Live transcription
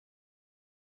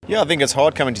Yeah, I think it's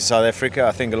hard coming to South Africa.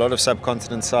 I think a lot of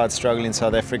subcontinent sides struggle in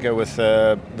South Africa with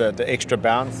the extra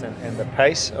bounce and the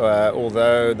pace,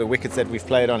 although the wickets that we've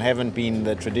played on haven't been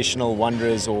the traditional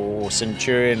Wanderers or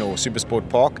Centurion or Supersport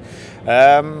Park.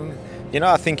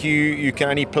 I think you can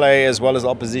only play as well as the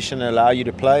opposition allow you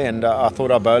to play, and I thought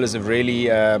our bowlers have really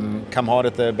come hard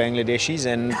at the Bangladeshis,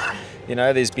 and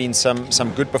there's been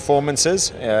some good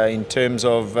performances in terms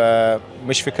of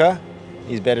Mushfiqur.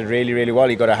 He's batted really well.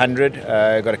 He got 100,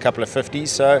 got a couple of 50s.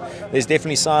 So there's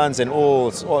definitely signs, and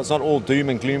it's not all doom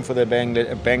and gloom for the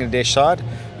Bangladesh side.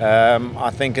 I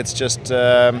think it's just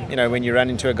when you run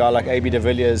into a guy like AB de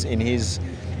Villiers in his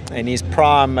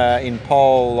prime in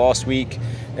pole last week.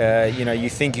 You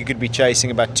think you could be chasing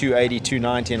about 280,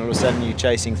 290, and all of a sudden you're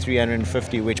chasing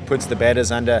 350, which puts the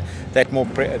batters under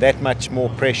that much more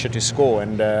pressure to score.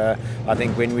 And I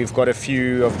think when we've got a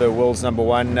few of the world's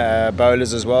 #1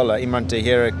 bowlers as well, Imran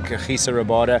Tahir, Khisa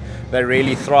Rabada, they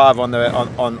really thrive on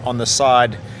the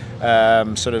side,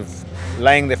 sort of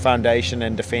laying the foundation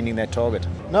and defending that target.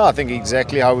 No, I think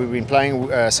exactly how we've been playing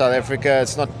South Africa.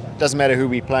 Doesn't matter who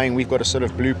we're playing, we've got a sort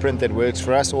of blueprint that works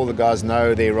for us. All the guys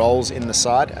know their roles in the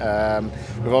side.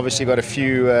 We've obviously got a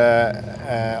few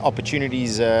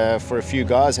opportunities for a few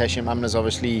guys. Hashim Amla's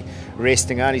obviously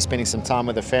resting out, he's spending some time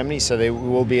with the family, so there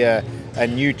will be a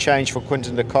new change for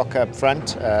Quinton de Kock up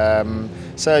front.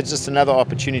 So it's just another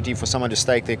opportunity for someone to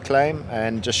stake their claim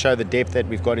and just show the depth that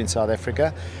we've got in South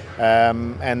Africa,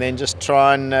 and then just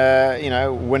try and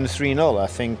win 3-0. I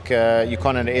think you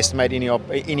can't underestimate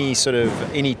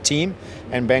any team,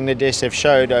 and Bangladesh have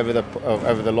showed over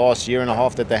the last year and a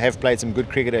half that they have played some good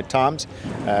cricket at times.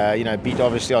 Beat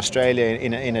obviously Australia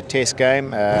in a test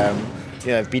game.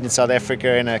 They've beaten South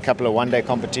Africa in a couple of one-day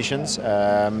competitions.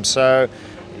 So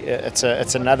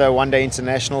it's another one-day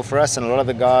international for us, and a lot of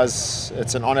the guys,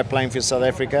 it's an honour playing for South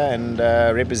Africa and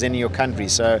representing your country.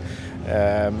 So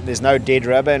there's no dead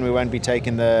rubber, and we won't be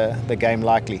taking the game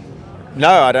lightly. No,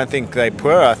 I don't think they're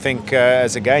poor. I think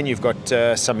as again you've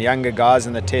got some younger guys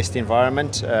in the test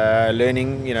environment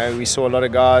learning. We saw a lot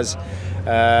of guys.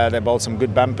 They bowled some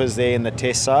good bumpers there in the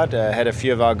test side. Had a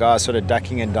few of our guys sort of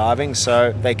ducking and diving,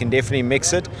 so they can definitely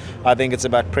mix it. I think it's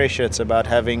about pressure. It's about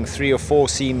having 3 or 4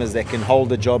 seamers that can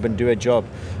hold a job and do a job.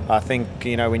 I think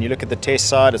when you look at the test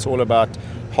side, it's all about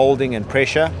holding and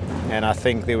pressure. And I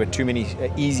think there were too many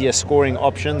easier scoring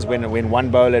options when one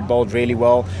bowler had bowled really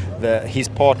well. His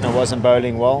partner wasn't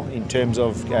bowling well in terms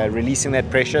of releasing that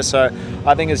pressure. So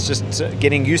I think it's just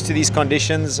getting used to these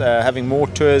conditions, having more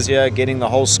tours here, getting the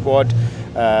whole squad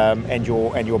and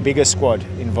your bigger squad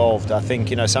involved. I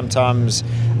think sometimes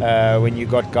when you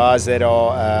got guys that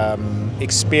are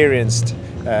experienced,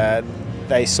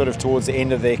 they sort of towards the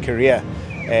end of their career.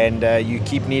 And you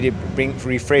keep needing to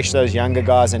refresh those younger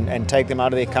guys and take them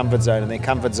out of their comfort zone. And their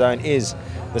comfort zone is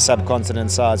the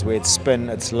subcontinent sides, where it's spin,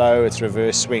 it's low, it's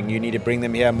reverse swing. You need to bring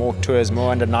them here, more tours,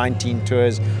 more under-19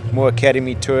 tours, more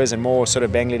academy tours, and more sort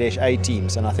of Bangladesh A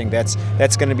teams. And I think that's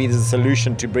going to be the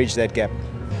solution to bridge that gap.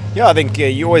 Yeah, I think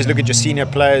you always look at your senior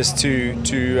players to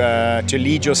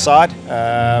lead your side.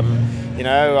 I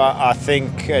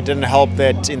think it didn't help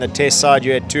that in the test side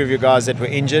you had 2 of your guys that were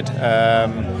injured.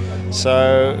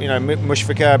 So,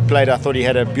 Mushfiqur played, I thought he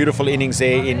had a beautiful innings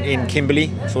there in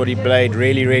Kimberley. I thought he played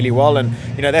really well, and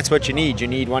that's what you need. You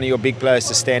need one of your big players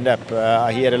to stand up.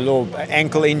 He had a little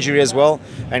ankle injury as well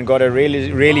and got a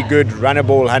really good runner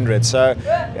ball 100. So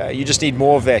you just need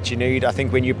more of that. I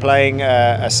think when you're playing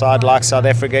a side like South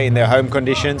Africa in their home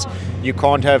conditions, you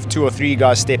can't have 2 or 3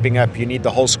 guys stepping up. You need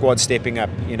the whole squad stepping up.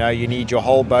 You need your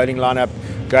whole bowling lineup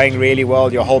going really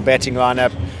well, your whole batting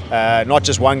lineup. Not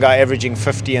just one guy averaging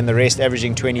 50 and the rest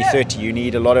averaging 20, 30. You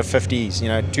need a lot of 50s,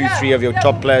 2, 3 of your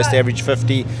top players to average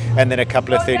 50, and then a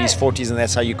couple of 30s, 40s, and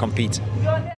that's how you compete.